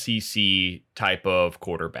all SEC type of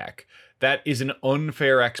quarterback. That is an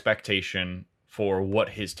unfair expectation for what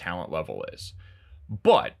his talent level is.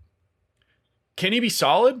 But can he be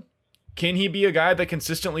solid? Can he be a guy that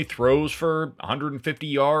consistently throws for 150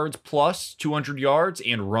 yards plus 200 yards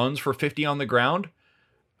and runs for 50 on the ground?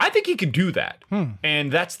 I think he can do that.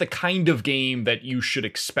 And that's the kind of game that you should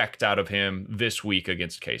expect out of him this week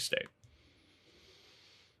against K-State.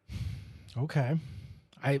 Okay.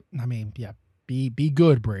 I mean, yeah, be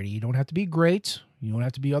good, Brady. You don't have to be great. You don't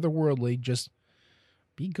have to be otherworldly. Just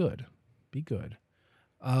be good. Be good.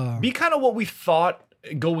 Be kind of what we thought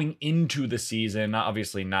going into the season.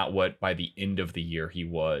 Obviously not what by the end of the year he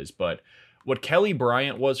was, but what Kelly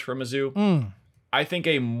Bryant was for Mizzou. I think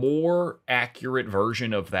a more accurate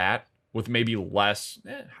version of that with maybe less,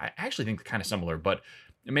 I actually think kind of similar, but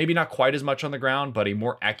maybe not quite as much on the ground, but a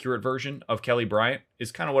more accurate version of Kelly Bryant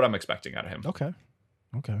is kind of what I'm expecting out of him. Okay.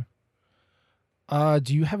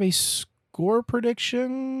 Do you have a score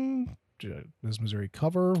prediction? Does Missouri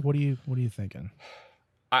cover? What are you thinking?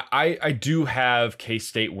 I do have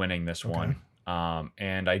K-State winning this one.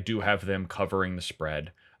 And I do have them covering the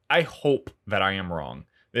spread. I hope that I am wrong.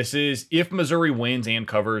 This is if Missouri wins and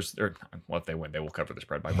covers, or well, if they win, they will cover the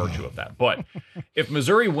spread by virtue of that. But if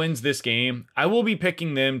Missouri wins this game, I will be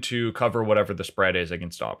picking them to cover whatever the spread is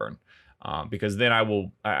against Auburn. Because then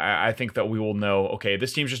I think that we will know, okay,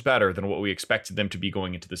 this team's just better than what we expected them to be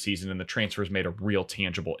going into the season, and the transfers made a real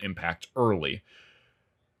tangible impact early.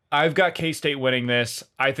 I've got K-State winning this.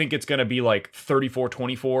 I think it's going to be like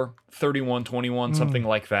 34-24, 31-21, something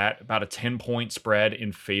like that. About a 10-point spread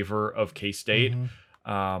in favor of K-State.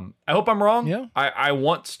 I hope I'm wrong. Yeah. I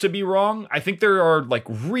want to be wrong. I think there are like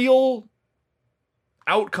real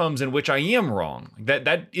outcomes in which I am wrong.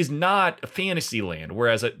 That is not a fantasy land,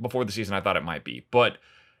 whereas before the season I thought it might be. But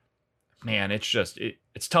man, it's just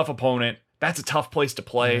it's tough opponent. That's a tough place to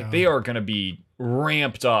play. Yeah. They are going to be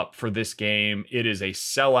ramped up for this game. It is a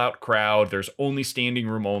sellout crowd. There's only standing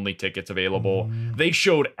room only tickets available. They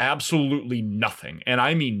showed absolutely nothing, and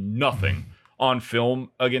I mean nothing, on film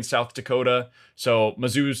against South Dakota. So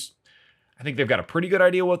Mizzou's, I think they've got a pretty good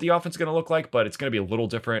idea what the offense is going to look like, but it's going to be a little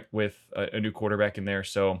different with a new quarterback in there.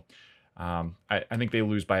 So I think they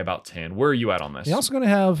lose by about 10. Where are you at on this? They're also going to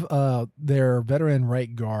have their veteran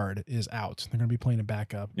right guard is out. They're going to be playing a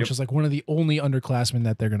backup, which is like one of the only underclassmen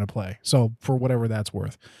that they're going to play. So for whatever that's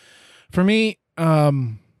worth. For me, I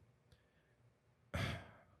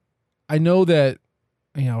know that,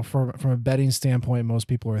 from a betting standpoint, most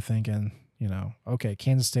people are thinking, okay,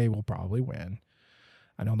 Kansas State will probably win.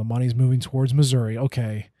 I know the money's moving towards Missouri.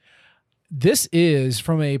 Okay. This is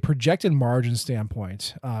from a projected margin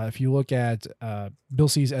standpoint. If you look at Bill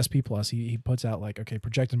C's SP Plus, he puts out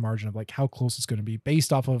projected margin of how close it's going to be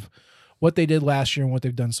based off of what they did last year and what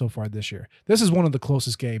they've done so far this year. This is one of the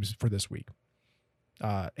closest games for this week.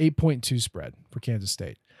 8.2 spread for Kansas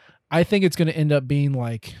State. I think it's going to end up being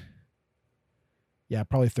probably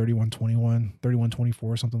 31-21,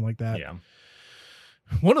 31-24, something like that. Yeah.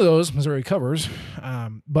 One of those Missouri covers,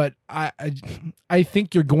 but I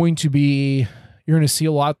think you're going to see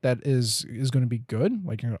a lot that is going to be good.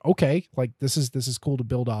 This is cool to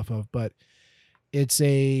build off of, but it's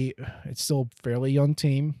still a fairly young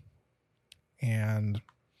team, and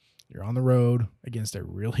you're on the road against a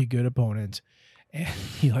really good opponent, and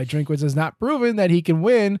Eli Drinkwitz has not proven that he can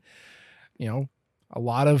win, a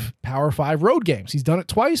lot of Power 5 road games. He's done it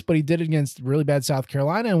twice, but he did it against really bad South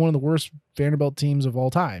Carolina and one of the worst Vanderbilt teams of all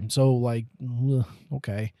time. So,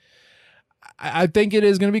 okay. I think it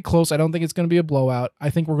is going to be close. I don't think it's going to be a blowout. I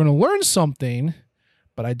think we're going to learn something,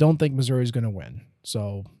 but I don't think Missouri is going to win.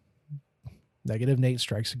 So, negative Nate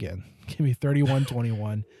strikes again. Give me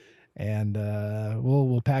 31-21, and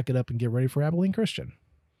we'll pack it up and get ready for Abilene Christian.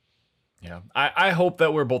 Yeah, I hope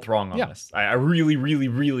that we're both wrong on this. I really, really,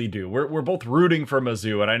 really do. We're both rooting for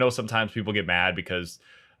Mizzou, and I know sometimes people get mad because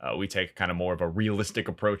we take kind of more of a realistic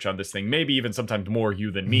approach on this thing. Maybe even sometimes more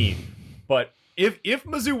you than me. But if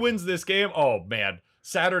Mizzou wins this game, oh man,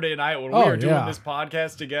 Saturday night when we are doing this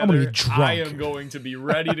podcast together, I am going to be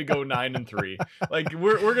ready to go 9-3.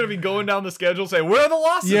 We're going to be going down the schedule saying, where are the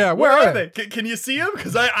losses? Yeah, where are they? Can you see them?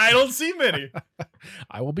 Because I don't see many.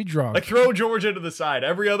 I will be drunk. Throw Georgia to the side.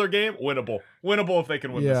 Every other game, winnable if they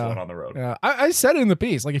can win this one on the road. Yeah, I said it in the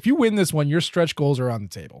piece. If you win this one, your stretch goals are on the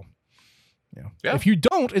table. Yeah. If you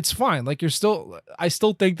don't, it's fine. I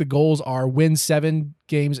still think the goals are win 7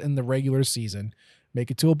 games in the regular season,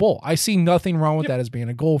 make it to a bowl. I see nothing wrong with that as being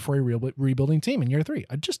a goal for a rebuilding team in year 3.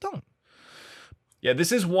 I just don't. Yeah,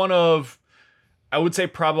 this is one of, I would say,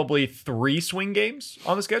 probably 3 swing games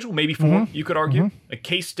on the schedule, maybe 4. You could argue.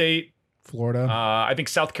 K-State, Florida. I think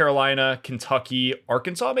South Carolina, Kentucky,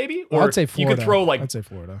 Arkansas, maybe. Or I'd say Florida. You could throw I'd say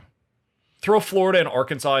Florida. Throw Florida and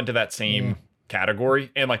Arkansas into that same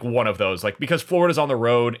category, and one of those, because Florida's on the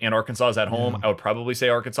road and Arkansas is at home. I would probably say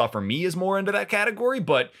Arkansas for me is more into that category,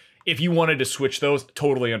 but if you wanted to switch those,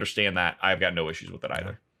 totally understand that. I've got no issues with it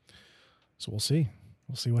either. So we'll see.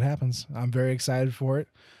 We'll see what happens. I'm very excited for it.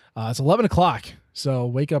 It's 11 o'clock, so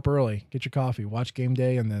wake up early, get your coffee, watch game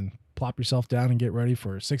day, and then plop yourself down and get ready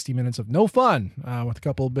for 60 minutes of no fun with a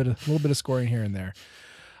little bit of scoring here and there.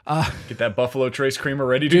 Get that Buffalo Trace Creamer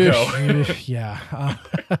ready to go. Yeah.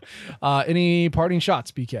 Any parting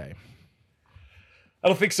shots, BK? I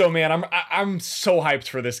don't think so, man. I'm so hyped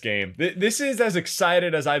for this game. This is as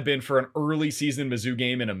excited as I've been for an early season Mizzou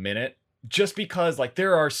game in a minute, just because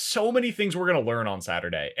there are so many things we're going to learn on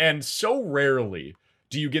Saturday, and so rarely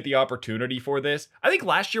do you get the opportunity for this. I think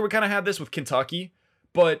last year we kind of had this with Kentucky,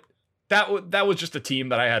 but that was just a team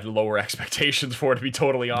that I had lower expectations for, to be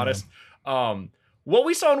totally honest. What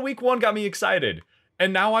we saw in week 1 got me excited,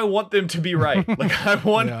 and now I want them to be right. I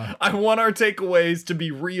want our takeaways to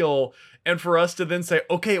be real, and for us to then say,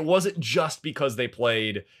 okay, it wasn't just because they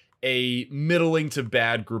played a middling to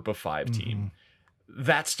bad group of 5 team.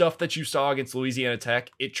 That stuff that you saw against Louisiana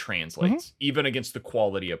Tech, it translates, even against the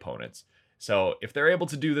quality opponents. So if they're able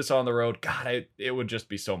to do this on the road, God, it would just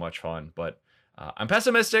be so much fun. But I'm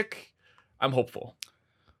pessimistic. I'm hopeful.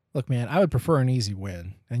 Look, man, I would prefer an easy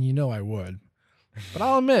win, and I would. But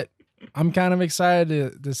I'll admit, I'm kind of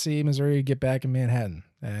excited to see Missouri get back in Manhattan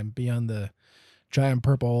and be on the giant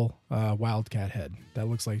purple Wildcat head. That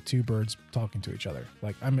looks like 2 birds talking to each other.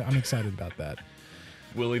 I'm excited about that.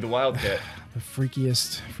 Willie the Wildcat. The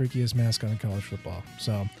freakiest mascot in college football.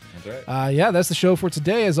 So, That's right. yeah, that's the show for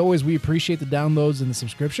today. As always, we appreciate the downloads and the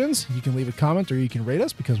subscriptions. You can leave a comment or you can rate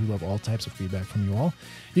us because we love all types of feedback from you all.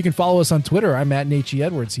 You can follow us on Twitter. I'm at Nate G.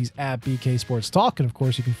 Edwards. He's at BK Sports Talk. And, of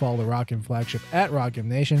course, you can follow the Rockin' Flagship at Rockin'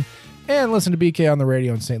 Nation and listen to BK on the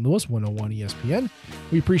radio in St. Louis, 101 ESPN.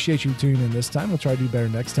 We appreciate you tuning in this time. We'll try to do better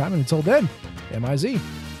next time. And until then, MIZ.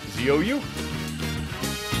 ZOU.